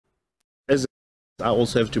I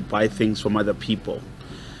also have to buy things from other people.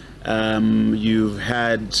 You've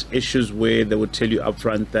had issues where they would tell you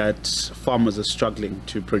upfront that farmers are struggling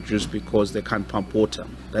to produce because they can't pump water.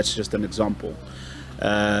 That's just an example.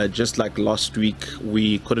 Just like last week,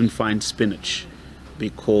 we couldn't find spinach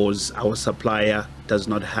because our supplier does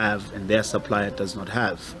not have and their supplier does not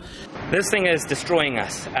have. This thing is destroying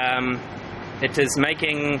us. It is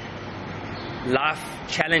making life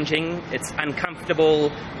challenging, it's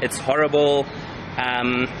uncomfortable, it's horrible,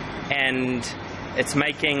 and it's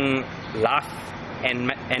making life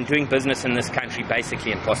and doing business in this country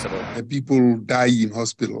basically impossible. People die in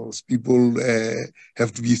hospitals. People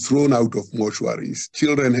have to be thrown out of mortuaries.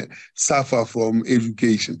 Children suffer from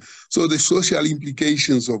education. So the social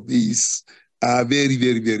implications of this are very,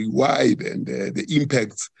 very, very wide, and the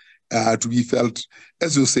impacts are to be felt,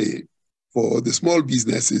 as you say, for the small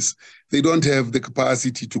businesses. They don't have the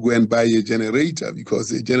capacity to go and buy a generator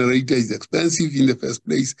because a generator is expensive in the first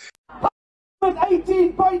place.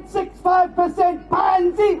 18.65%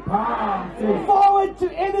 pansy. Forward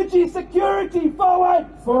to energy security, forward.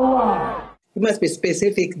 We must be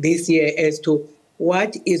specific this year as to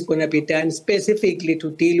what is going to be done specifically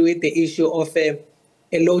to deal with the issue of a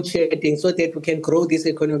load shedding so that we can grow this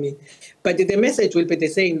economy. But the message will be the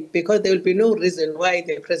same, because there will be no reason why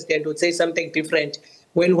the president would say something different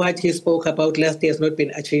when what he spoke about last year has not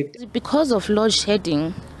been achieved. Because of load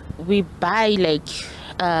shedding, we buy like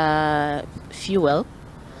fuel,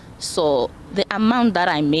 so the amount that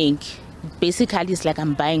I make basically is like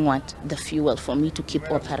I'm buying the fuel for me to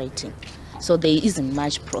keep operating, so there isn't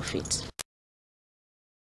much profit.